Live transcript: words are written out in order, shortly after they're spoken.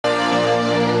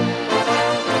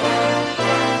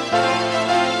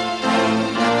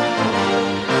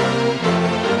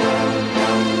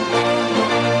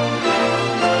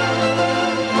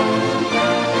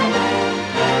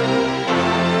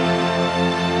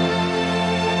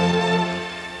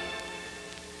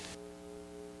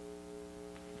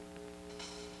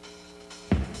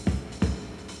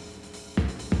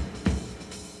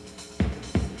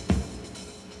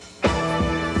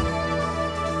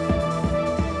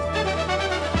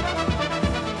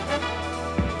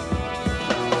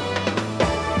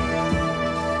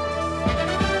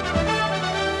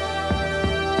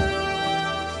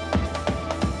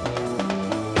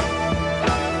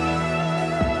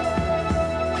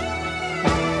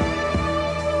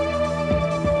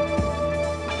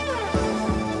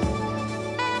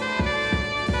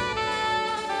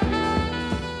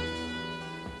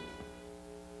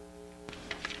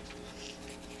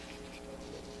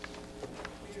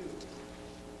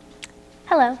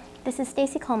Hello, this is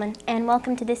Stacy Coleman, and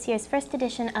welcome to this year's first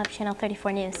edition of Channel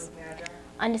 34 News.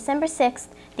 On December 6th,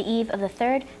 the eve of the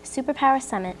third Superpower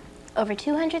Summit, over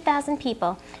 200,000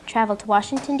 people traveled to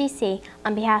Washington, D.C.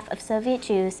 on behalf of Soviet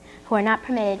Jews who are not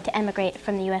permitted to emigrate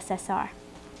from the USSR.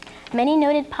 Many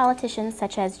noted politicians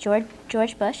such as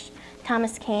George Bush,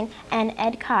 Thomas Kean, and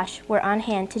Ed Koch were on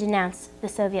hand to denounce the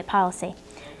Soviet policy.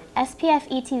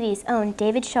 SPF-ETV's own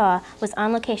David Shaw was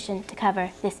on location to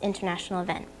cover this international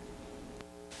event.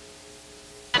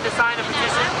 To sign a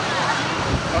petition.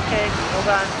 Okay,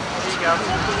 hold on. Here you go.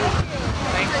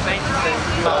 Thanks.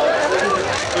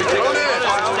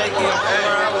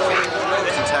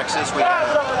 In Texas, we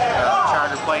had a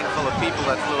charter plane full of people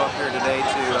that flew up here today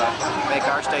to make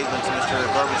our statement to Mr.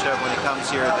 Gorbachev when he comes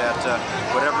here that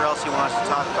whatever else he wants to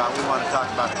talk about, we want to talk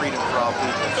about freedom for all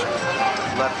people.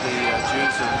 Let the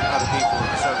Jews and other people of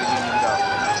the Soviet Union go.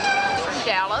 From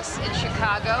Dallas and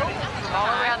Chicago, from all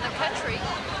around the country,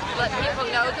 let people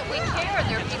know that we care, and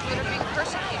there are people that are being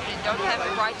persecuted and don't have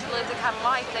the right to live the kind of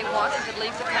life they want and to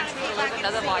leave the country to live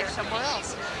another life somewhere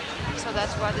else. So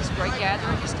that's why this great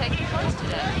gathering is taking place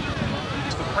today.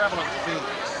 What's the prevalent theme?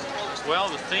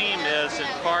 Well, the theme is in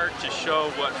part to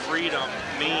show what freedom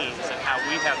means and how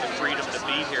we have the freedom to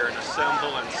be here and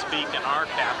assemble and speak in our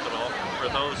capital for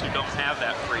those who don't have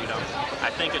that freedom.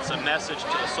 I think it's a message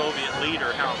to the Soviet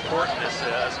leader how important this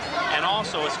is, and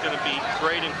also it's going to be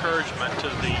great encouragement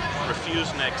to the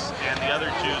refuseniks and the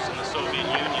other Jews in the Soviet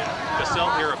Union, because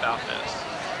they'll hear about this.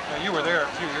 Now, you were there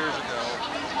a few years ago.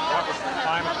 What was the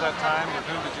climate at that time, and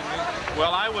who did you meet?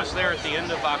 Well, I was there at the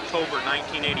end of October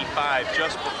 1985,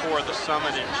 just before the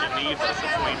summit in Geneva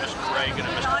between Mr. Reagan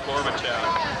and Mr. Gorbachev.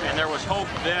 And there was hope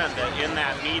then that in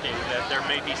that meeting that there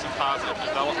may be some positive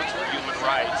developments for human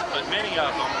rights. But many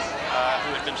of them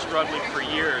who had been struggling for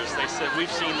years, they said,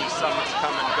 we've seen these summits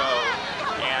come and go.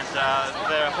 And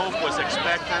the hope was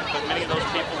expectant, but many of those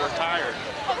people were tired.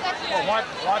 Well,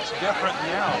 what's different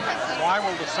now? Why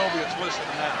will the Soviets listen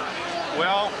now?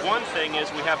 Well, one thing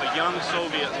is we have a young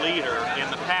Soviet leader.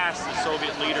 In the past, the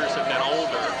Soviet leaders have been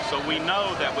older. So we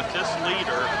know that with this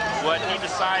leader, what he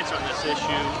decides on this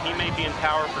issue, he may be in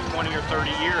power for 20 or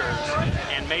 30 years,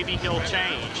 and maybe he'll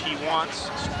change. He wants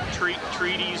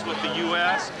treaties with the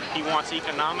U.S., he wants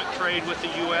economic trade with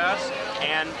the U.S.,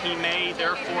 and he may,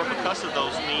 therefore, because of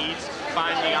those needs,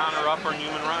 finally honor up on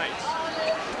human rights.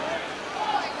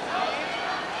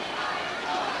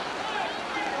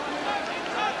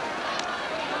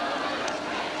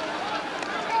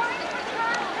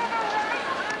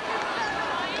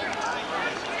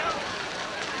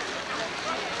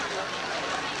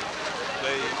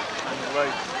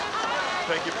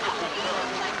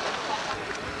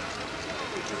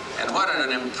 And what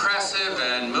an impressive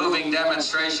and moving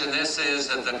demonstration this is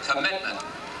of the commitment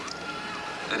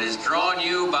that has drawn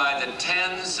you by the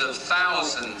tens of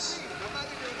thousands,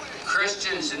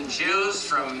 Christians and Jews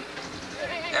from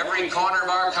every corner of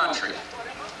our country,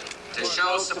 to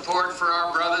show support for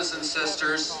our brothers and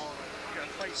sisters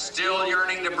still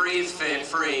yearning to breathe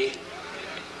free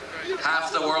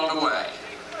half the world away.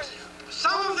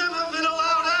 Some of them have been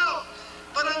allowed out,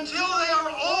 but until they are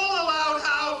all allowed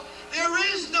out, there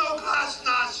is no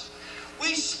glasnost.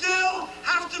 We still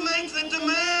have to make the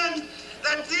demand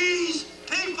that these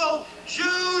people,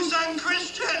 Jews and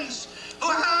Christians, who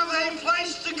have a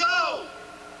place to go,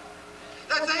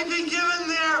 that they be given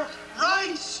their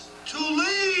rights to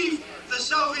leave the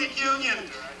Soviet Union.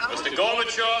 Mr.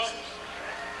 Gorbachev,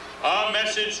 our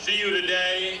message to you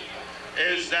today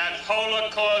is that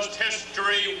Holocaust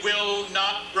history will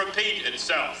not repeat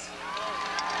itself.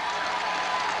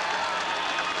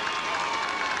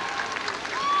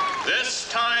 This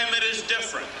time it is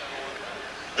different.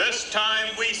 This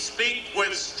time we speak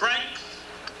with strength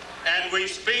and we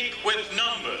speak with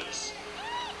numbers.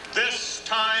 This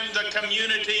time the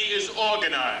community is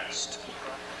organized.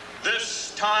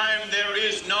 This time there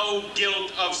is no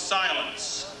guilt of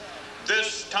silence.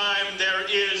 This time there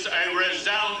is a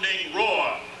resounding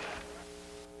roar.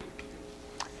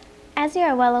 As you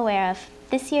are well aware of,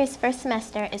 this year's first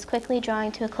semester is quickly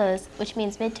drawing to a close, which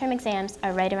means midterm exams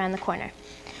are right around the corner.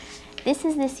 This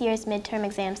is this year's midterm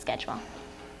exam schedule.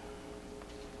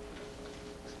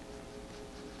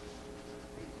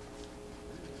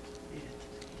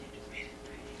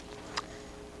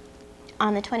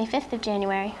 On the 25th of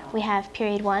January, we have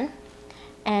period 1,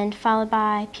 and followed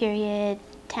by period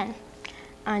 10.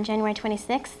 On January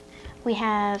 26th, we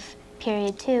have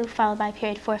period 2, followed by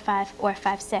period 4, 5, or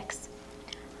 5, 6.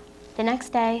 The next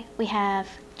day, we have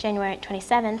January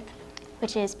 27th,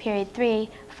 which is period 3,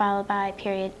 followed by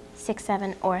period 6,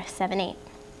 7, or 7, 8.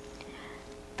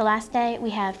 The last day,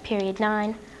 we have period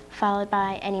 9, followed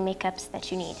by any makeups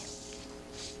that you need.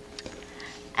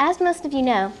 As most of you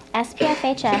know,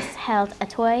 SPFHS held a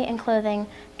toy and clothing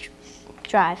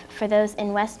drive for those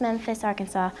in West Memphis,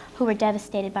 Arkansas, who were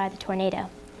devastated by the tornado.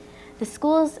 The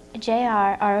school's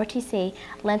JRROTC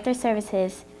lent their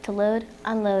services to load,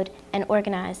 unload, and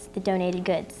organize the donated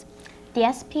goods. The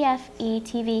SPFE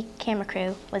TV camera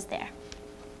crew was there.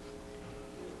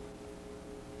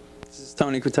 This is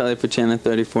Tony Critelli for Channel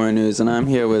 34 News, and I'm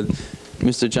here with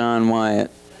Mr. John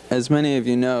Wyatt. As many of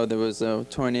you know, there was a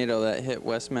tornado that hit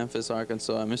West Memphis,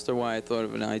 Arkansas. Mr. Wyatt thought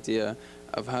of an idea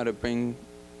of how to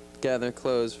gather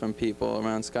clothes from people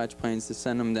around Scotch Plains to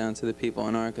send them down to the people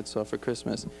in Arkansas for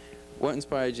Christmas. What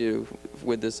inspired you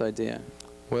with this idea?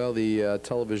 Well, the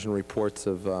television reports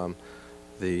of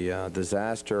the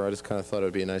disaster, I just kind of thought it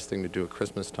would be a nice thing to do at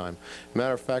Christmas time.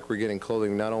 Matter of fact, we're getting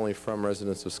clothing not only from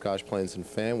residents of Scotch Plains and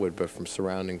Fanwood, but from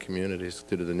surrounding communities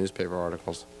due to the newspaper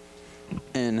articles.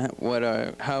 And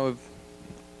how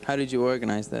did you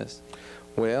organize this?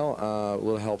 Well, a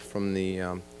little help from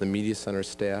the media center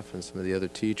staff and some of the other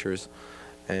teachers,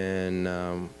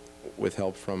 and with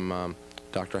help from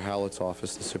Dr. Howlett's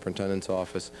office, the superintendent's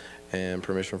office, and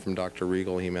permission from Dr.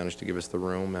 Regal. He managed to give us the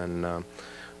room, and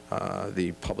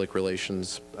the public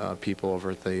relations people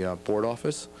over at the board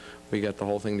office. We got the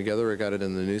whole thing together. We got it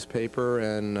in the newspaper,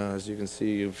 and as you can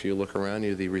see, if you look around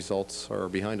you, the results are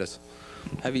behind us.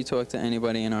 Have you talked to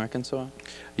anybody in Arkansas?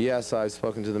 Yes, I've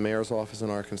spoken to the mayor's office in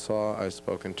Arkansas. I've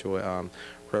spoken to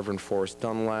Reverend Forrest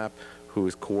Dunlap, who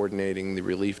is coordinating the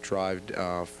relief drive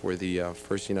for the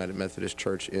First United Methodist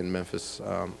Church in Memphis,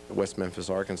 West Memphis,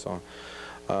 Arkansas.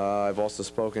 I've also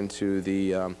spoken to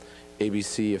the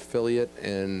ABC affiliate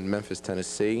in Memphis,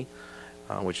 Tennessee,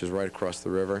 which is right across the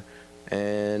river.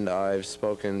 And I've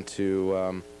spoken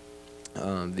to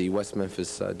the West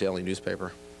Memphis Daily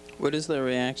newspaper. What is their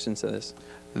reaction to this?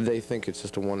 They think it's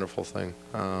just a wonderful thing.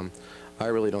 I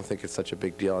really don't think it's such a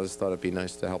big deal. I just thought it'd be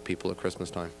nice to help people at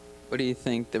Christmas time. What do you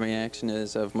think the reaction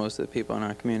is of most of the people in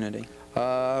our community?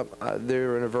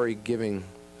 They're in a very giving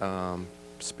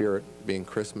spirit, being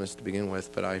Christmas to begin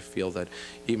with, but I feel that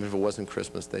even if it wasn't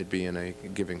Christmas, they'd be in a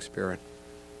giving spirit.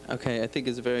 Okay, I think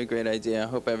it's a very great idea. I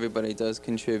hope everybody does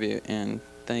contribute, and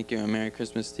thank you, and Merry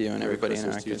Christmas to you and everybody in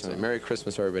Arkansas. Merry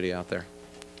Christmas, everybody out there.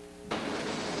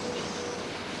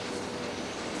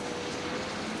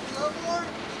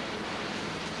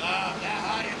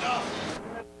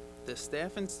 The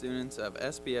staff and students of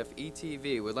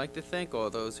SPF-ETV would like to thank all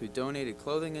those who donated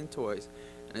clothing and toys,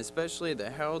 and especially the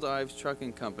Harold Ives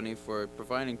Trucking Company for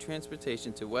providing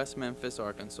transportation to West Memphis,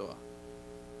 Arkansas.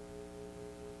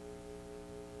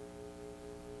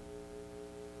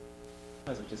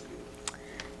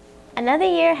 Another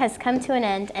year has come to an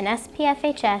end, and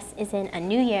SPFHS is in a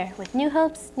new year with new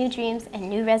hopes, new dreams, and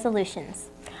new resolutions.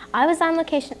 I was on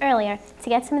location earlier to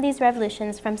get some of these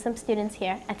resolutions from some students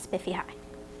here at Spiffy High.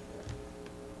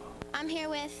 I'm here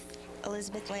with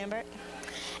Elizabeth Lambert.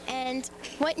 And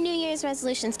what New Year's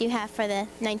resolutions do you have for the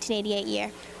 1988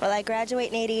 year? Well, I graduate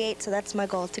in '88, so that's my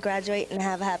goal, to graduate and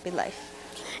have a happy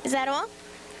life. Is that all?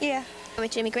 Yeah.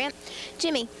 With Jimmy Grant.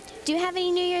 Jimmy, do you have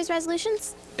any New Year's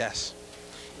resolutions? Yes.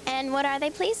 And what are they,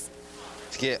 please?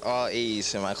 To get all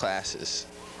A's in my classes.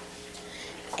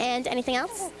 And anything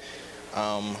else?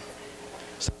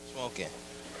 Stop smoking.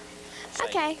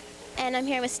 Okay. And I'm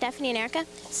here with Stephanie and Erica.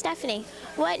 Stephanie,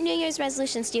 what New Year's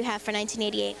resolutions do you have for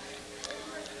 1988?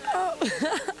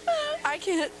 I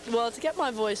can't, well, to get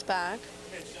my voice back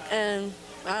and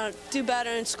do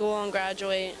better in school and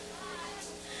graduate.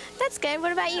 That's good.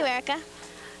 What about you, Erica?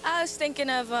 I was thinking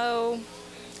of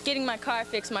getting my car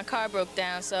fixed. My car broke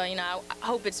down, so, you know, I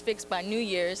hope it's fixed by New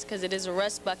Year's because it is a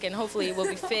rust bucket, and hopefully it will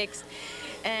be fixed.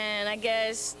 And I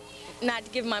guess not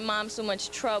to give my mom so much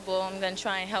trouble, I'm going to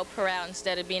try and help her out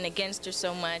instead of being against her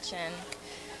so much. And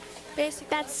basically,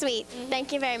 that's sweet.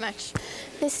 Thank you very much.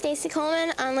 This is Stacy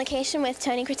Coleman on location with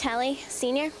Tony Critelli,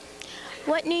 Sr.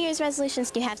 What New Year's resolutions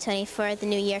do you have, Tony, for the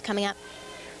new year coming up?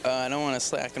 I don't want to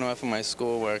slacken off on my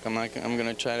schoolwork. I'm going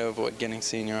to try to avoid getting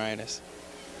senioritis.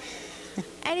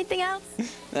 Anything else?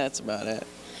 That's about it.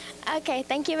 Okay,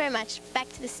 thank you very much. Back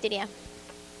to the studio.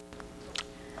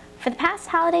 For the past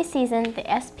holiday season, the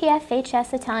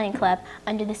SPFHS Italian Club,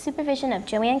 under the supervision of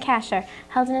Joanne Casher,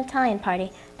 held an Italian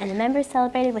party, and the members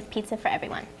celebrated with pizza for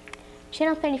everyone.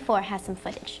 Channel 34 has some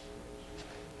footage.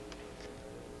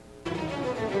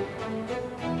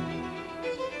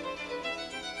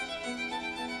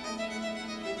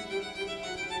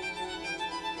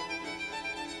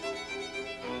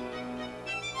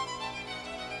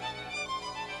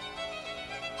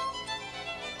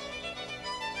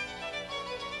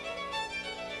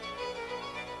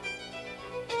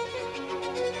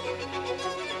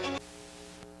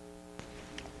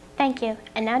 Thank you.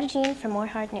 And now to Gene for more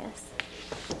hard news.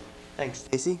 Thanks,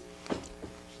 Stacy.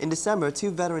 In December,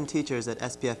 2 veteran teachers at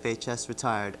SPFHS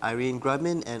retired, Irene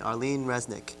Grubman and Arlene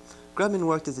Resnick. Grubman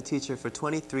worked as a teacher for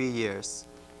 23 years,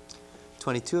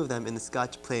 22 of them in the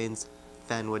Scotch Plains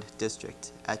Fanwood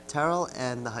District, at Terrell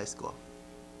and the high school.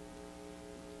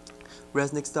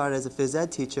 Resnick started as a phys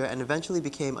ed teacher and eventually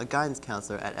became a guidance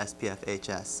counselor at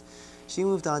SPFHS. She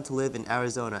moved on to live in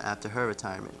Arizona after her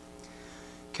retirement.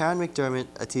 Karen McDermott,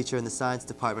 a teacher in the science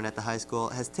department at the high school,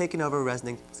 has taken over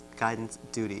Resnick's guidance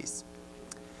duties.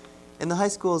 In the high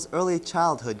school's early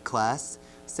childhood class,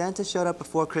 Santa showed up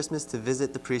before Christmas to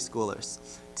visit the preschoolers.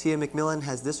 Tia McMillan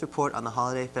has this report on the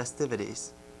holiday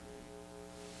festivities.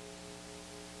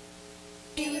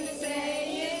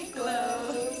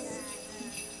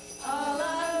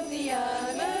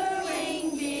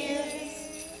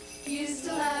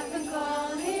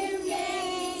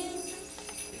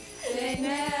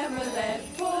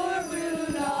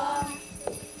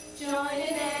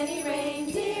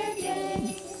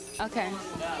 Okay.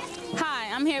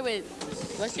 Hi, I'm here with,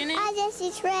 what's your name? Hi, this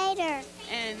is Schrader.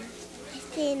 And?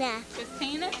 Christina.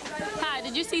 Christina? Hi,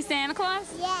 did you see Santa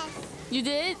Claus? Yes. You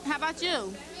did? How about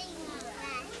you?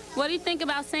 What do you think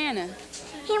about Santa?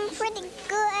 He's pretty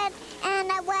good,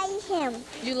 and I like him.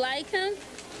 You like him?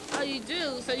 Oh, you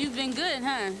do? So you've been good,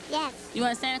 huh? Yes. You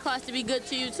want Santa Claus to be good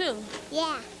to you, too?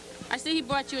 Yeah. I see he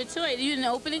brought you a toy. You didn't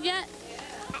open it yet?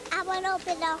 I want to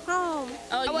open it at home.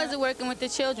 Oh, how was it working with the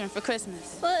children for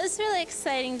Christmas? Well, it was really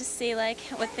exciting to see like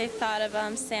what they thought of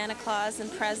Santa Claus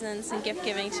and presents and gift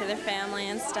giving to their family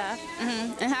and stuff.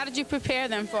 Mm-hmm. And how did you prepare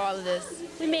them for all of this?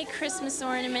 We made Christmas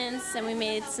ornaments and we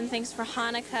made some things for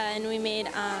Hanukkah and we made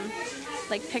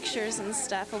like pictures and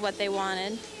stuff of what they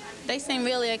wanted. They seem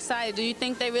really excited. Do you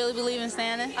think they really believe in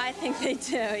Santa? I think they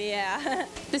do, yeah.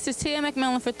 This is Tia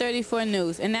McMillan for 34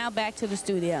 News, and now back to the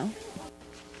studio.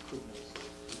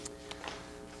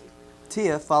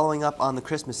 Tia, following up on the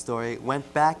Christmas story,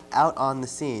 went back out on the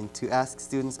scene to ask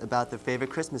students about their favorite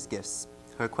Christmas gifts.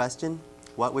 Her question,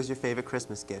 what was your favorite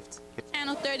Christmas gift?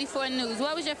 Channel 34 News,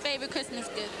 what was your favorite Christmas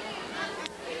gift?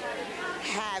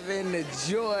 Having the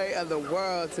joy of the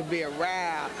world to be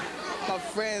around. My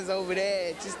friends over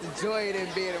there, just the joy of them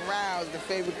being around was the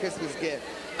favorite Christmas gift.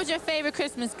 What was your favorite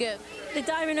Christmas gift? The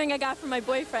diamond ring I got from my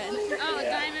boyfriend. Oh, a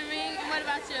diamond ring? And what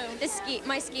about you?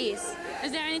 My skis.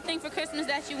 Is there anything for Christmas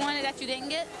that you wanted that you didn't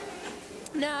get?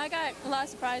 No, I got a lot of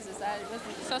surprises.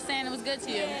 So Santa was good to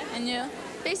you? Yeah. And you?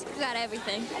 Basically got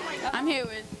everything. I'm here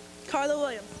with Carla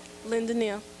Williams. Linda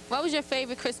Neal. What was your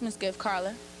favorite Christmas gift,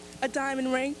 Carla? A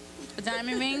diamond ring. A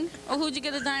diamond ring? Oh, who'd you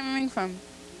get a diamond ring from?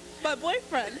 My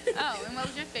boyfriend. Oh, and what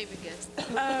was your favorite gift?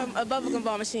 A bubblegum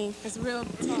ball machine. It's real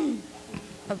tall.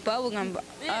 A bubblegum ball.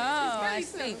 Yeah, oh, I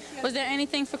see. Was there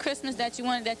anything for Christmas that you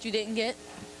wanted that you didn't get?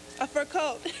 A fur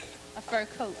coat. A fur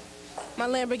coat. My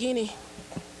Lamborghini.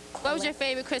 What was your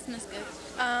favorite Christmas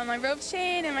gift? My rope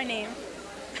chain and my name.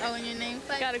 Oh, and your name?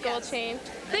 Got a gold chain.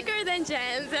 Thicker than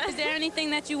Jen's. Is there anything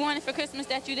that you wanted for Christmas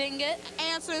that you didn't get?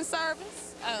 Answering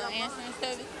service. Oh, answering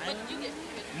service. What did you get?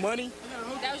 Money.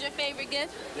 That was your favorite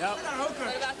gift? Yep.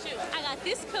 What about you? I got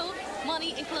this coat,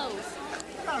 money, and clothes.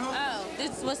 Oh,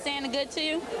 was Santa good to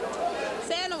you?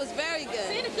 Santa was very good.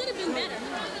 Santa could have been better.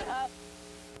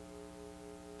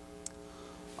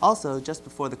 Also, just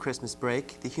before the Christmas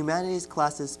break, the humanities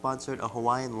classes sponsored a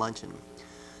Hawaiian luncheon.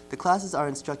 The classes are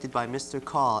instructed by Mr.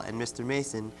 Call and Mr.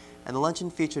 Mason, and the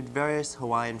luncheon featured various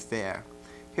Hawaiian fare.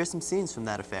 Here's some scenes from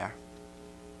that affair.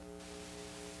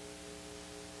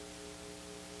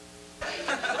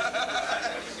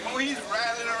 Oh, he's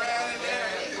rattling around in there.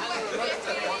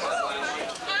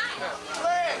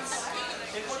 Lance!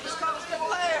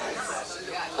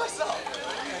 What's up?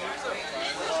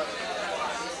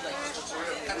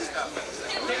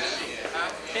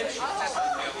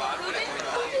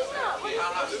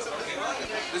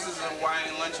 This is a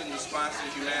Hawaiian luncheon sponsored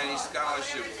Humanities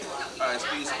Scholarship. It's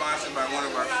being sponsored by one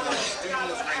of our former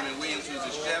students, Raymond Williams, who's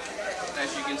a chef.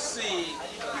 As you can see,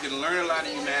 you can learn a lot of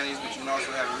humanities, but you can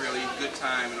also have a really good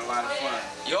time and a lot of fun.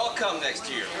 Y'all come next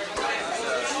year.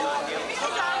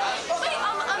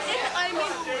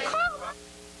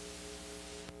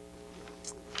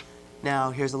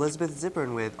 Now, here's Elizabeth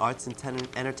Zippern with Arts and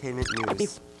Entertainment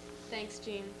News. Thanks,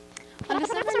 Gene. On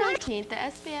December 19th, the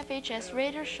SPFHS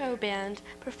Raider Show Band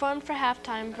performed for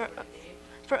halftime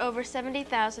for over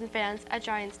 70,000 fans at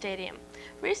Giant Stadium.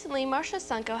 Recently, Marcia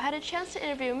Sunko had a chance to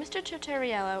interview Mr.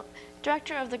 Tortoriello,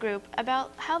 director of the group,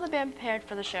 about how the band prepared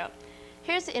for the show.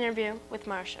 Here's the interview with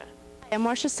Marcia. I'm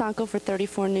Marcia Sanko for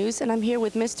 34 News, and I'm here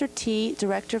with Mr. T,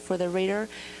 director for the Raider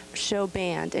Show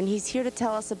Band, and he's here to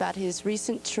tell us about his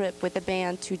recent trip with the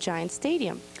band to Giant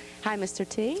Stadium. Hi, Mr.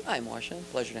 T. Hi, Marcia.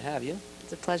 Pleasure to have you.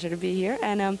 It's a pleasure to be here.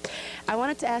 And I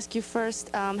wanted to ask you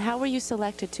first, how were you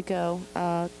selected to go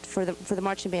for the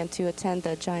marching band to attend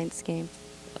the Giants game?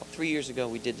 Well, 3 years ago,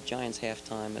 we did the Giants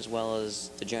halftime as well as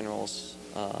the Generals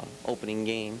opening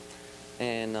game,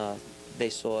 and they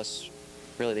saw us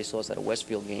at a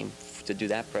Westfield game to do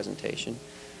that presentation,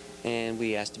 and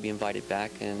we asked to be invited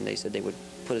back, and they said they would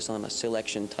put us on a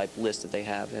selection type list that they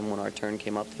have, and when our turn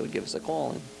came up, they would give us a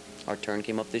call, and our turn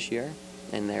came up this year,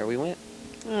 and there we went.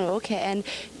 Oh, okay. And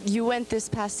you went this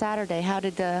past Saturday. How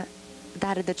did the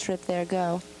trip there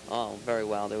go? Oh, very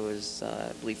well. There was,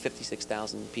 I believe,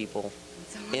 56,000 people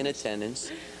in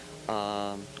attendance.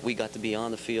 We got to be on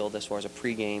the field as far as a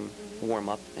pregame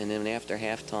warm-up, and then after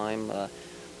halftime,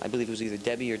 I believe it was either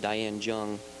Debbie or Diane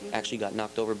Jung actually got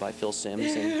knocked over by Phil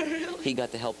Simms, and he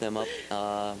got to help them up.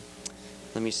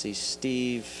 Let me see,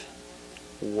 Steve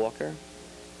Walker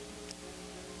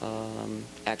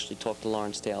actually talked to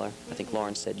Lawrence Taylor. I think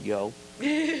Lawrence said, "Yo."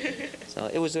 So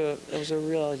it was a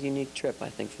real unique trip, I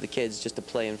think, for the kids just to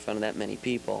play in front of that many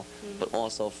people, but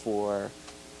also for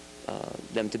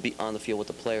them to be on the field with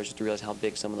the players, just to realize how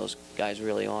big some of those guys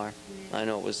really are. I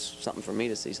know it was something for me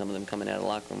to see some of them coming out of the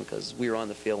locker room because we were on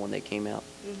the field when they came out.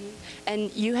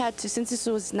 And you had to, since this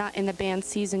was not in the band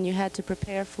season, you had to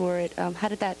prepare for it. How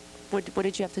did that? What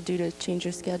did you have to do to change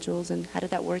your schedules, and how did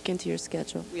that work into your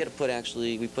schedule? We had to put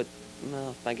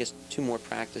I guess 2 more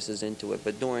practices into it,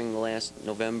 but during the last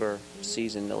November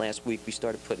season, the last week, we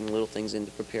started putting little things in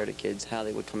to prepare the kids, how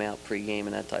they would come out pregame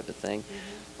and that type of thing.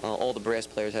 All the brass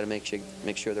players had to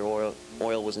make sure their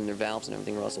oil was in their valves and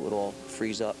everything, or else it would all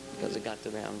freeze up because it got to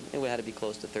around, it had to be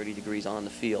close to 30 degrees on the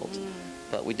field.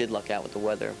 But we did luck out with the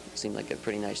weather. It seemed like a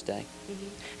pretty nice day.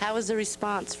 How was the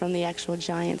response from the actual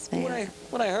Giants fans?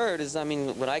 What I heard is, I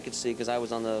mean, what I could see, because I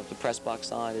was on the press box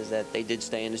side, is that they did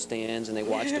stay in the stands and they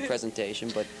watched the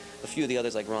presentation, but a few of the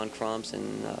others, like Ron Crumps and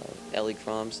Ellie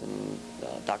Crumps and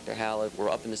Dr. Hallett, were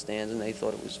up in the stands, and they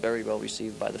thought it was very well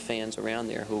received by the fans around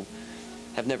there who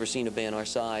have never seen a band our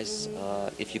size.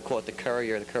 If you caught the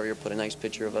Courier put a nice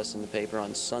picture of us in the paper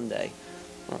on Sunday,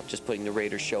 just putting the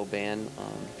Raiders show band.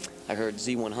 I heard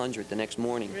Z100 the next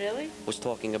morning was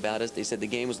talking about us. They said the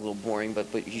game was a little boring, but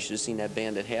you should have seen that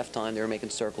band at halftime. They were making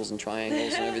circles and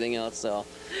triangles and everything else, so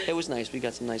it was nice. We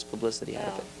got some nice publicity out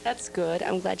of it. That's good.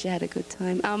 I'm glad you had a good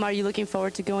time. Are you looking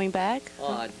forward to going back?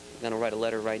 I'm going to write a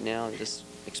letter right now and just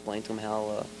explain to them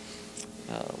how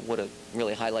what a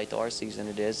really highlight to our season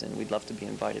it is, and we'd love to be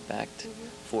invited back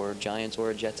for Giants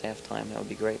or a Jets halftime. That would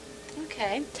be great.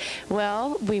 Okay.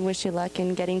 Well, we wish you luck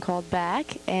in getting called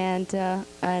back, and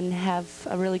have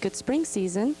a really good spring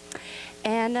season.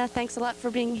 And thanks a lot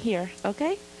for being here,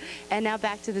 okay? And now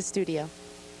back to the studio.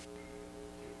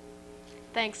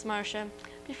 Thanks, Marcia.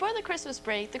 Before the Christmas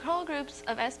break, the choral groups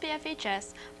of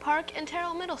SPFHS, Park, and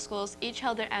Terrell Middle Schools each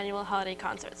held their annual holiday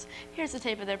concerts. Here's a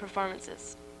tape of their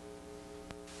performances.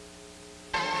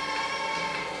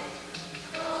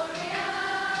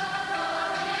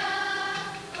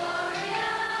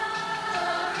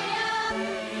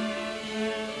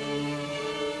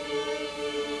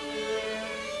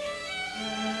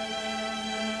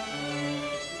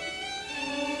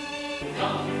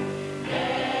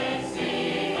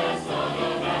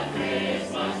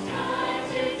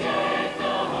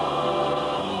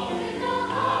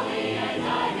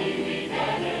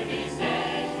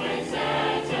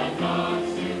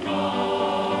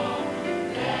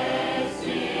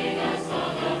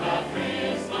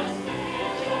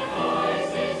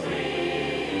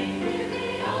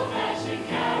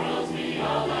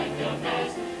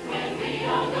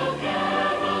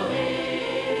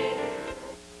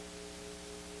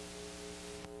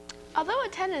 Although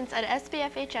attendance at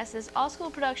SPFHS's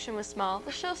all-school production was small,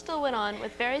 the show still went on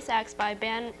with various acts by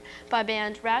band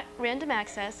Random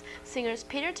Access, singers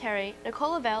Peter Terry,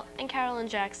 Nicole Lavelle, and Carolyn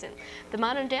Jackson. The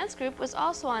Modern Dance Group was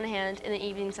also on hand in the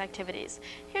evening's activities.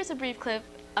 Here's a brief clip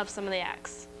of some of the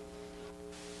acts.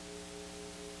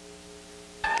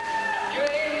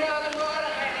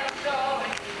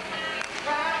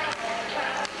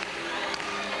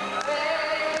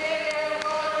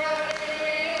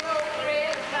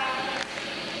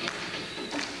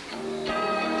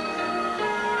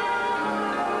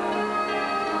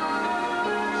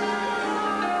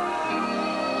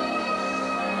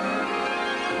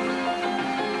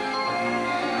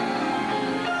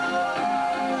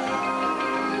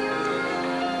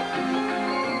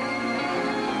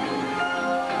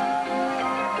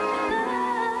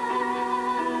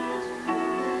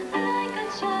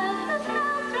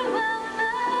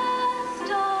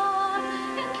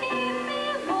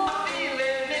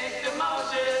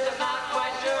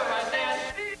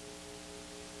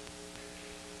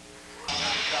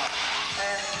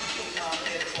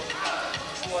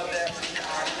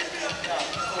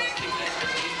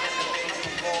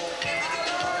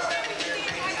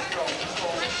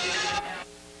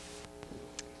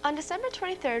 On December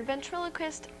 23rd,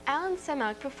 ventriloquist Alan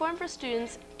Semak performed for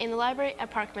students in the library at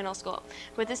Park Middle School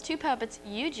with his two puppets,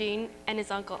 Eugene and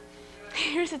his uncle.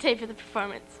 Here's a tape of the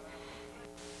performance.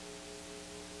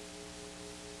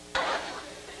 How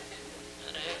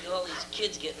the heck do all these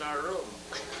kids get in our room?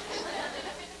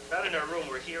 Not in our room.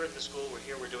 We're here at the school.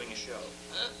 We're doing a show.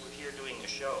 Huh? We're here doing a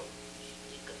show.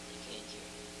 They can't hear.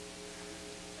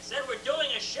 I said we're doing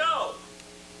a show.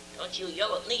 Don't you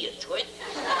yell at me, you twit.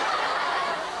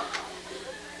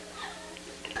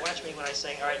 Watch me when I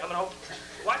sing. All right,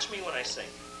 watch me when I sing.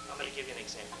 I'm gonna give you an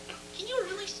example. Can you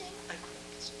really sing?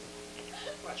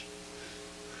 Watch.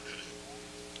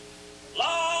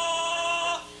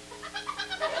 La!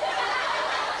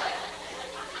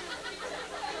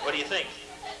 What do you think?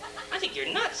 I think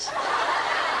you're nuts.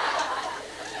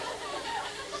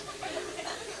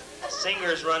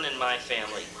 Singers run in my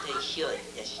family. They should.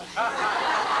 Yes,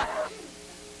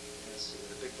 Yes,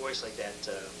 with a big voice like that,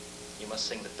 you must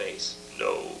sing the bass.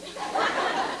 No.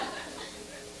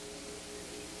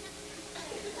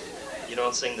 You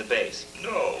don't sing the bass.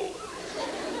 No.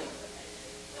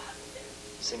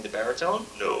 Sing the baritone?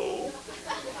 No.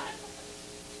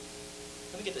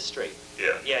 Let me get this straight.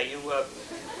 Yeah. Yeah,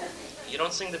 you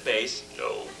don't sing the bass.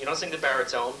 No. You don't sing the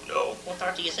baritone. No. What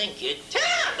part do you sing, kid?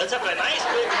 Let's have a nice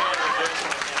big hand.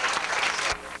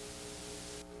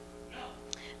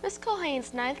 Miss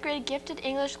Culhane's 9th grade gifted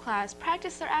English class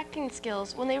practiced their acting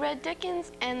skills when they read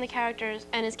Dickens and his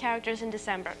characters in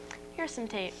December. Here's some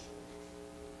tape.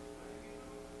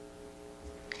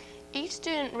 Each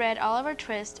student read Oliver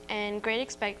Twist and Great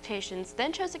Expectations,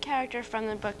 then chose a character from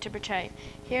the book to portray.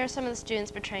 Here are some of the students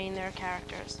portraying their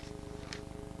characters.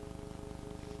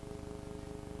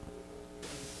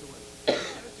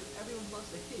 Everyone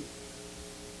loves the cape.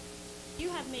 You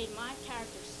have made my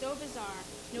character so bizarre.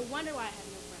 No wonder why I have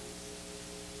no friends.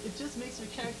 It just makes your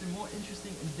character more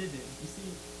interesting and vivid. You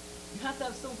see, you have to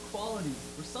have some qualities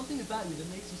or something about you that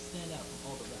makes you stand out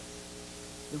from all the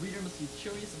rest. The reader must be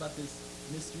curious about this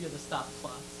mystery of the stop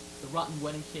clocks, the rotten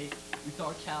wedding cake, your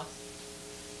dark house.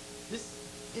 This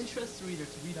interests the reader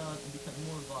to read on and become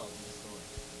more involved in the story.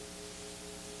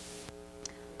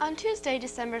 On Tuesday,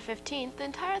 December 15th, the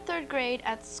entire 3rd grade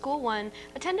at School 1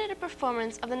 attended a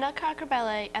performance of the Nutcracker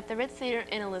Ballet at the Ritz Theater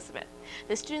in Elizabeth.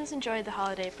 The students enjoyed the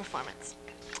holiday performance.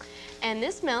 And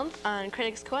this month, on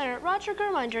Critics' Corner, Roger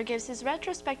Germinder gives his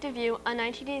retrospective view on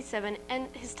 1987 and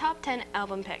his top 10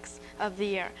 album picks of the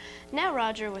year. Now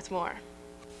Roger with more.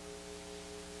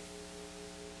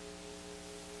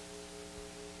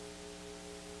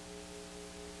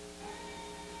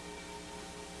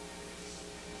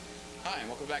 Hi, and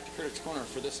welcome back to Critics' Corner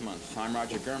for this month. I'm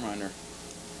Roger Germinder.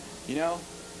 You know,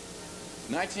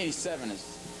 1987 has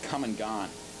come and gone.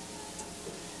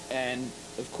 And,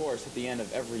 of course, at the end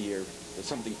of every year, there's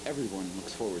something everyone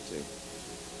looks forward to.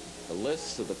 The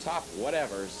lists of the top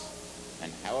whatevers,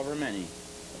 and however many,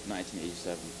 of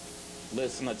 1987.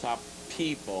 Lists on the top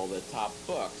people, the top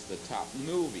books, the top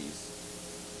movies.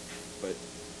 But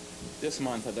this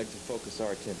month, I'd like to focus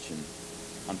our attention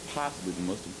on possibly the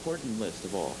most important list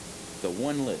of all. The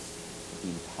one list that the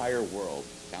entire world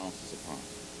balances upon.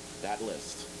 That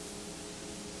list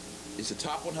is the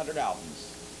top 100 albums,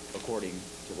 according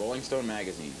to Rolling Stone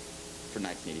magazine, for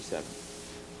 1987.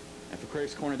 And for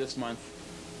Critics' Corner this month,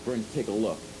 we're going to take a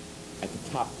look at the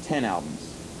top 10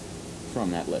 albums from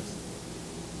that list.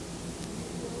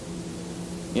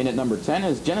 In at number 10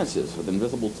 is Genesis with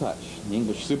Invisible Touch, the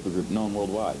English supergroup known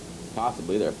worldwide,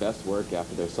 possibly their best work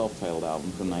after their self-titled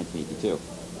album from 1982.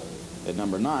 At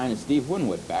number 9 is Steve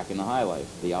Winwood, Back in the High Life,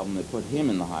 the album that put him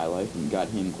in the high life and got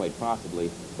him, quite possibly,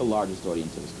 the largest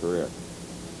audience of his career.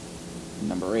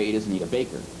 Number 8 is Anita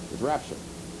Baker with Rapture.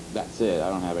 That's it, I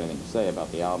don't have anything to say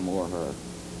about the album or her.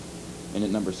 And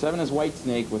at number 7 is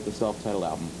Whitesnake with the self-titled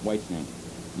album, Whitesnake.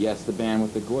 Yes, the band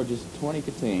with the gorgeous Tawny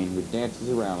Kitaen who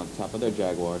dances around on top of their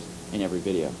Jaguars in every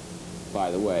video. By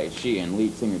the way, she and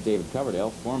lead singer David Coverdale,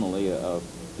 formerly of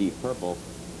Deep Purple,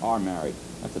 are married.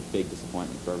 That's a big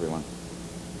disappointment for everyone.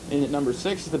 And at number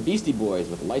 6 is the Beastie Boys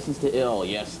with License to Ill.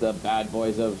 Yes, the bad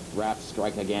boys of rap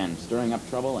strike again, stirring up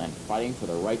trouble and fighting for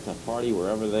the right to party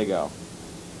wherever they go.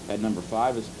 At number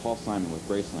 5 is Paul Simon with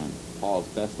Graceland, Paul's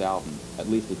best album, at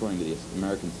least according to the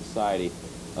American Society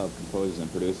of Composers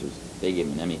and Producers. They gave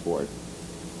him an Emmy for it.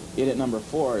 In at number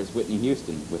 4 is Whitney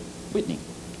Houston with Whitney,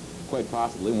 quite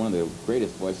possibly one of the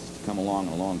greatest voices to come along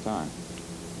in a long time.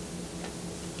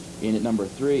 In at number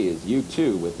 3 is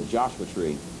U2 with The Joshua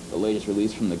Tree, the latest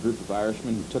release from the group of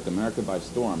Irishmen who took America by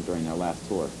storm during their last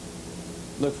tour.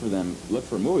 Look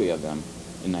for a movie of them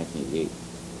in 1988.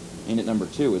 In at number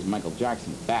 2 is Michael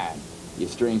Jackson, Bad, the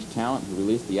estranged talent who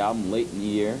released the album late in the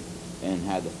year and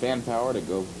had the fan power to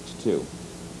go to 2.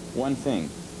 One thing,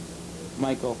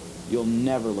 Michael, you'll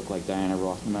never look like Diana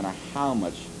Ross no matter how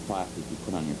much plastic you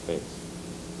put on your face.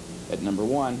 At number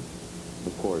 1,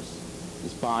 of course,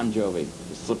 is Bon Jovi,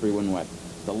 The Slippery When Wet.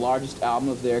 The largest album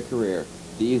of their career.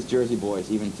 These Jersey boys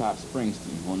even topped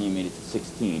Springsteen, who only made it to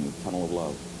 16 with Tunnel of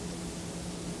Love.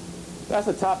 That's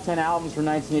the top 10 albums for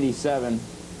 1987.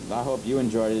 I hope you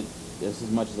enjoyed it just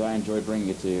as much as I enjoyed bringing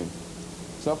it to you.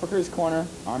 So for Crew's Corner,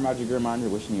 I'm Roger Gurmander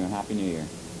wishing you a Happy New Year.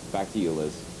 Back to you,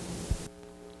 Liz.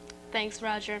 Thanks,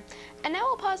 Roger. And now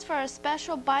we'll pause for our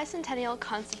special bicentennial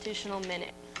constitutional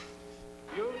minute.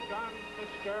 You, John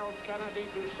Fitzgerald Kennedy,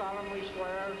 do solemnly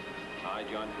swear. I,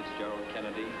 John Fitzgerald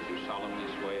Kennedy, do solemnly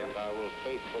swear. I will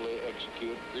faithfully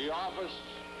execute the office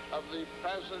of the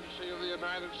Presidency of the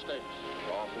United States.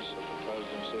 The office of the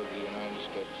Presidency of the United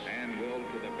States. And will,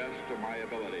 to the best of my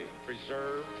ability,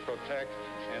 preserve, protect,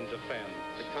 and defend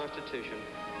the Constitution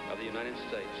of the United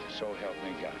States. So help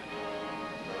me God.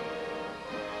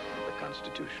 The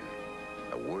Constitution,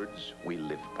 the words we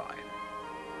live by.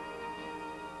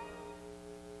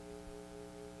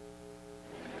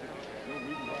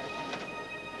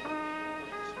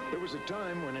 There was a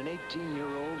time when an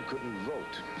 18-year-old couldn't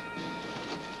vote.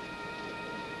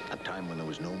 A time when there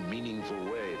was no meaningful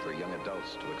way for young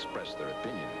adults to express their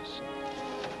opinions.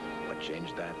 What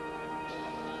changed that?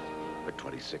 The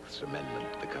 26th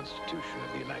Amendment to the Constitution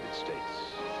of the United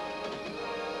States.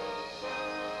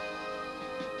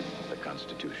 The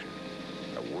Constitution,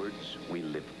 the words we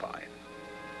live by.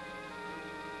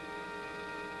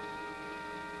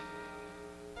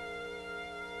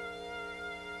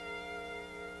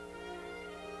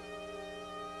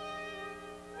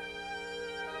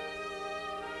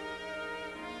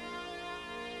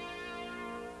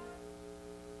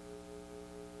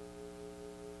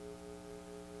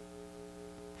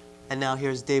 And now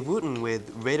here's Dave Wooten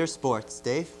with Raider Sports.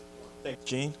 Dave? Thanks,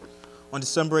 Gene. On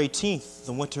December 18th,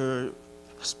 the Winter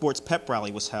Sports Pep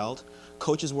Rally was held.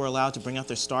 Coaches were allowed to bring out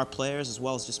their star players as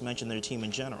well as just mention their team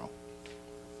in general.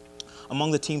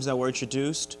 Among the teams that were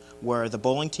introduced were the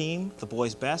bowling team, the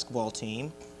boys basketball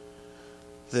team,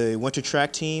 the winter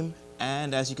track team,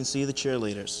 and as you can see, the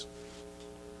cheerleaders.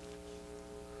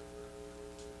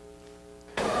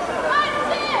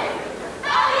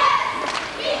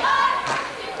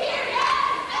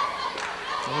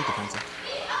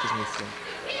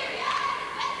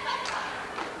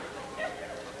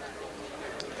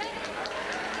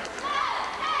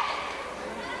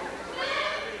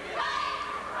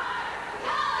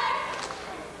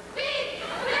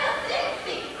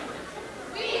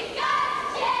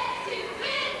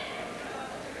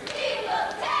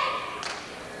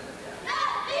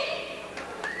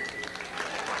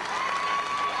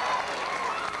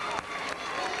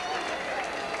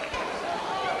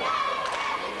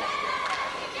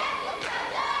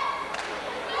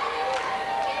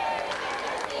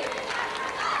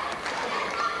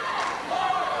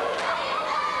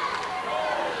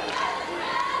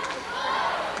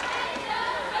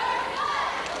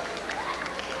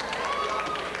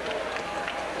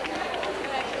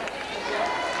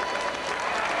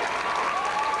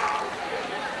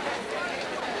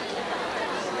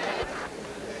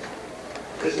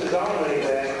 This is only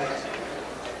then,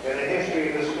 in the history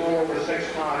of the school, the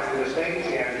 6th time the state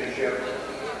championship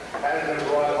has been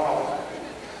brought home.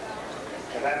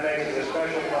 And that makes it a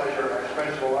special pleasure as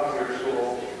principal of your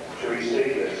school to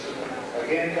receive this.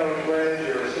 Again, Coach Reds,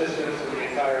 your assistants, and the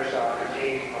entire soccer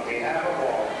team, on behalf of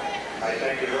all, I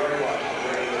thank you very much for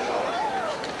bringing this home.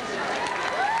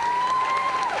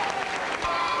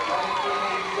 The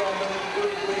 1987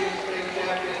 Group League State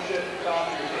Championship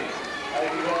soccer team.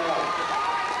 Thank you very much.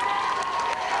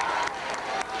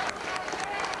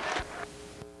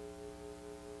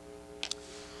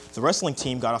 The wrestling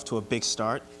team got off to a big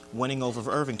start, winning over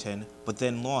Irvington, but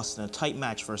then lost in a tight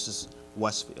match versus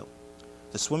Westfield.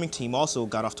 The swimming team also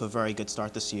got off to a very good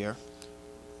start this year,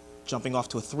 jumping off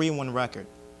to a 3-1 record.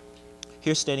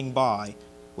 Here standing by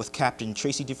with Captain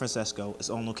Tracy DeFrancesco as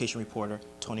on-location reporter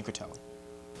Tony Critelli.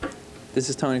 This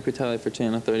is Tony Critelli for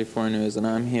Channel 34 News, and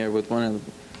I'm here with one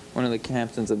of the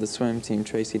captains of the swim team,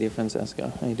 Tracy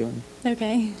DeFrancesco. How you doing?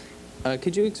 Okay.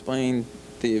 Could you explain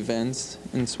the events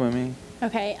in swimming?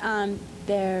 Okay,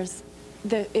 there's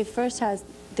 2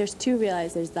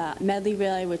 relays. There's the medley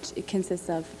relay, which consists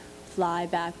of fly,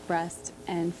 back, breast,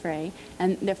 and free.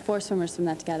 And there are 4 swimmers swim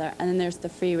that together. And then there's the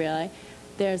free relay.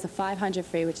 There's a 500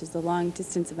 free, which is the long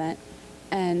distance event.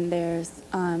 And there's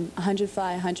 100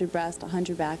 fly, 100 breast,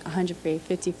 100 back, 100 free,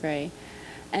 50 free.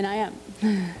 And I am.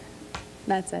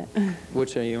 That's it.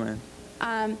 Which are you in?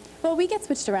 Well, we get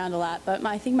switched around a lot, but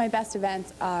I think my best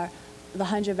events are the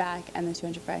 100 back and the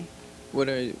 200 fray. What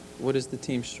is the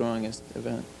team's strongest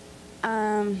event?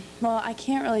 Well, I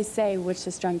can't really say which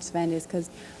the strongest event is because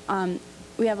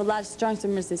we have a lot of strong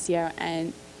swimmers this year,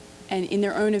 and in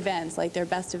their own events, like their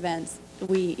best events,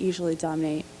 we usually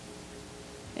dominate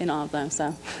in all of them.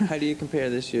 So. How do you compare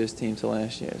this year's team to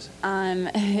last year's?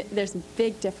 There's a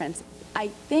big difference. I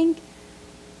think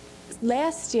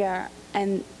last year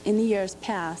and in the years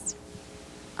past,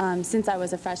 since I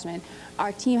was a freshman,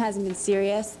 our team hasn't been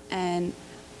serious, and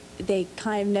they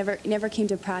kind of never came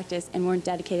to practice and weren't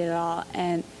dedicated at all.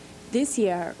 And this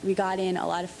year, we got in a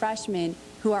lot of freshmen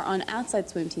who are on outside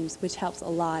swim teams, which helps a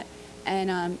lot.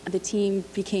 And the team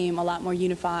became a lot more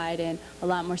unified and a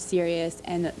lot more serious.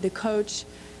 And the coach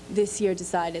this year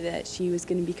decided that she was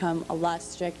going to become a lot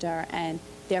stricter, and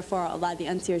therefore a lot of the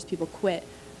unserious people quit,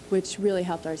 which really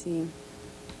helped our team.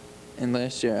 And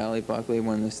last year, Allie Buckley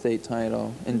won the state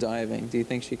title in diving. Do you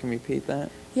think she can repeat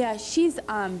that? Yeah, she's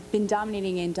been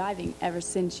dominating in diving ever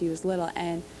since she was little,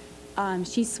 and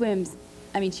she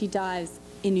dives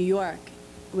in New York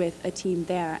with a team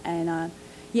there, and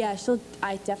yeah,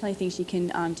 I definitely think she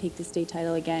can take the state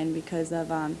title again because of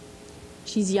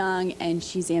she's young and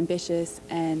she's ambitious,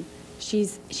 and she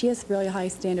has really high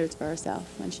standards for herself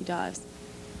when she dives.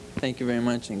 Thank you very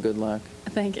much, and good luck.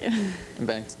 Thank you. And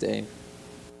back to Dave.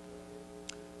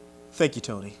 Thank you,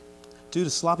 Tony. Due to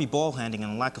sloppy ball handling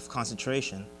and lack of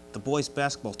concentration, the boys'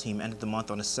 basketball team ended the month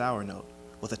on a sour note,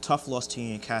 with a tough loss to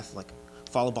Union Catholic,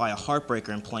 followed by a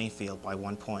heartbreaker in Plainfield by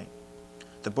 1 point.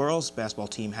 The Burroughs basketball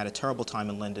team had a terrible time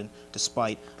in Linden,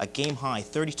 despite a game-high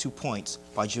 32 points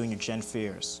by junior Jen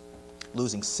Fears,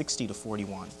 losing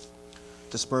 60-41.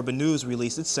 The Suburban News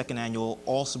released its second annual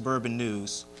All Suburban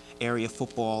News Area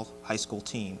Football High School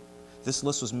team. This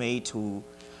list was made to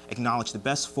acknowledge the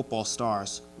best football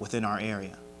stars within our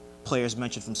area. Players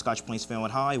mentioned from Scotch Plains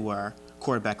Fanwood High were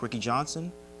quarterback Ricky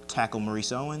Johnson, tackle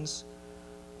Maurice Owens,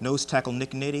 nose tackle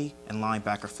Nick Nitti, and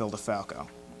linebacker Phil DeFalco.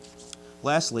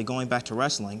 Lastly, going back to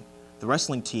wrestling, the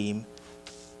wrestling team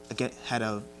had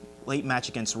a late match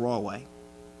against Rawway.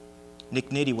 Nick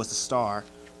Nitti was the star,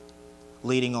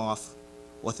 leading off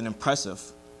with an impressive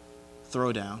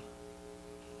throwdown.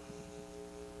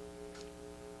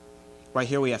 Right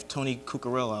here we have Tony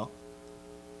Cucurullo.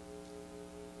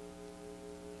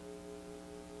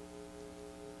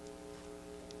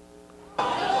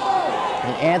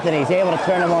 And Anthony's able to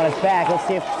turn him on his back. Let's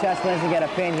see if Cheslin can get a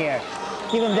pin here.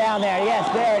 Keep him down there. Yes,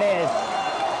 there it is.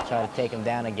 Try to take him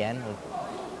down again with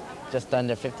just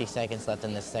under 50 seconds left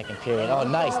in this second period. Oh,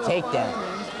 nice takedown.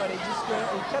 But he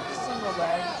kept the single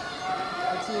leg.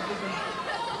 Let's see if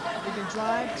he can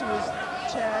drive to his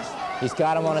chest. He's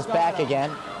got him on his back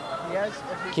again. Yes,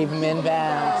 keep him in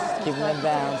bounds. Keep him in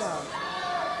bounds.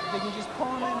 If they can just pull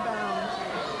him in bounds,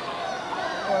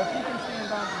 or if he can stay in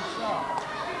bounds himself.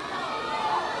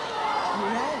 He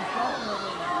has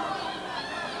definitely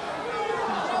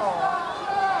control.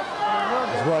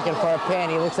 He's working for a pin.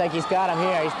 He looks like he's got him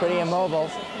here. He's pretty immobile.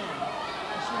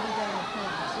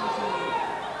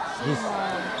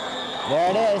 There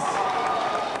it is.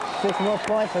 6 more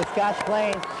points for Scotch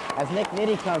Plains as Nick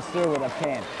Nitti comes through with a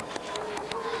pin.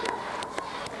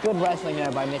 Good wrestling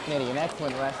there by Nick Nitti, an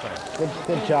excellent wrestler.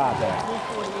 Good job there.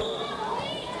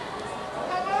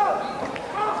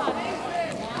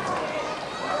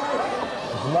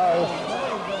 Murray.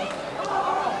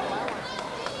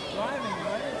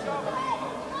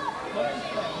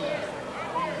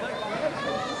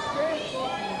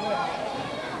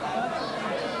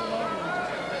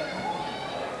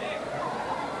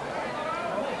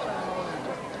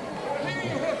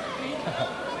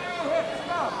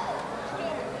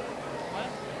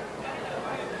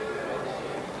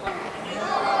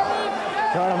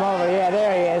 Turn him over. Yeah,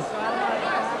 there he is.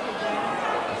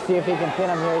 Let's see if he can pin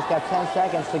him here. He's got 10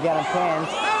 seconds to get him pinned.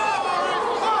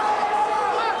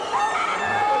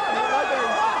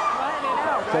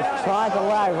 Just trying to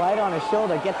lie right on his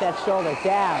shoulder. Get that shoulder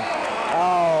down.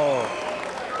 Oh.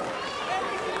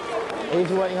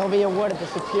 He'll be awarded the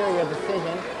superior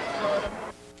decision.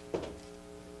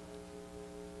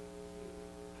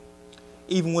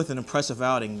 Even with an impressive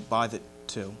outing by the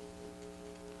two,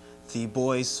 the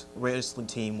boys' wrestling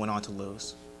team went on to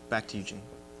lose. Back to you, Gene.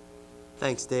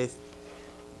 Thanks, Dave.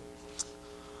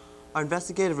 Our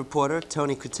investigative reporter,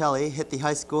 Tony Critelli, hit the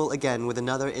high school again with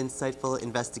another insightful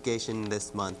investigation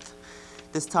this month.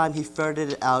 This time he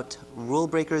ferreted out rule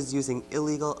breakers using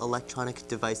illegal electronic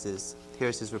devices.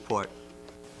 Here's his report.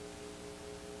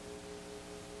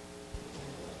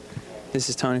 This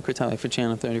is Tony Critelli for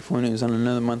Channel 34 News on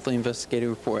another monthly investigative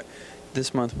report.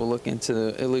 This month we'll look into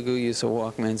the illegal use of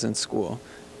Walkmans in school.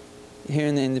 Here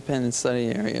in the independent study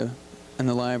area, In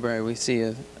the library, we see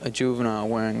a juvenile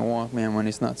wearing a Walkman when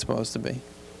he's not supposed to be.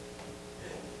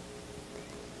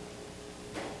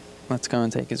 Let's go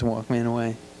and take his Walkman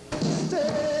away.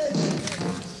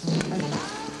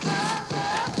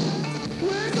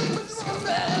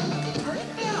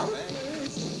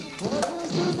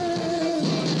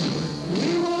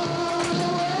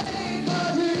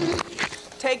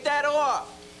 Take that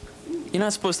off! You're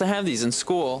not supposed to have these in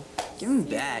school. Give them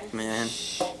back, man.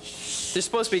 They're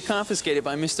supposed to be confiscated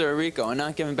by Mr. Arico and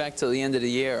not given back till the end of the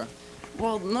year.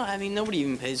 Well, no, I mean, nobody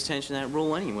even pays attention to that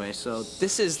rule anyway, so...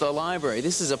 This is the library.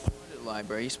 This is a part of the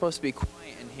library. You're supposed to be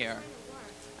quiet in here.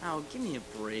 Oh, give me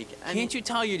a break. Can't you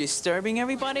tell you're disturbing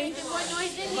everybody? More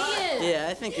noise than he is. Yeah,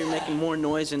 I think you're making more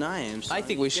noise than I am. So I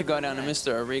think we should go down to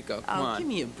Mr. Arico. Come on. Give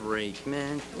me a break,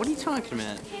 man. What are you talking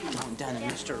about? Going down to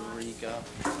Mr. Arico.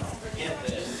 Get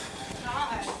this.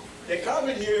 They come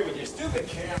in here with your stupid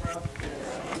camera.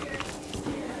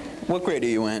 What grade are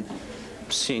you in?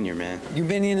 Senior, man. You've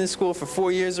been in this school for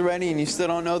 4 years already and you still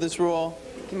don't know this rule?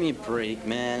 Give me a break,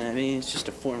 man. I mean, it's just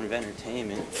a form of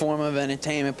entertainment. Form of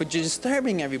entertainment, but you're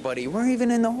disturbing everybody. We're even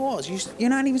in the halls. You're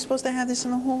not even supposed to have this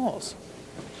in the halls.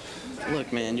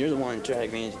 Look, man, you're the one who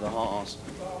dragged me into the halls.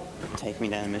 Take me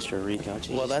down to Mr. Arico.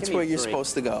 Jeez, well, that's where you're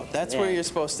supposed to go. That's where you're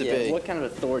supposed to be. What kind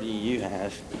of authority do you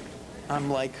have? I'm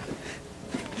like...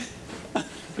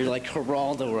 You're like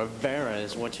Geraldo Rivera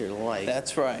is what you're like.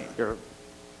 That's right.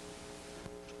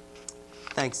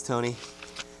 Thanks, Tony.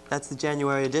 That's the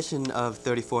January edition of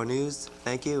 34 News.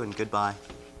 Thank you and goodbye.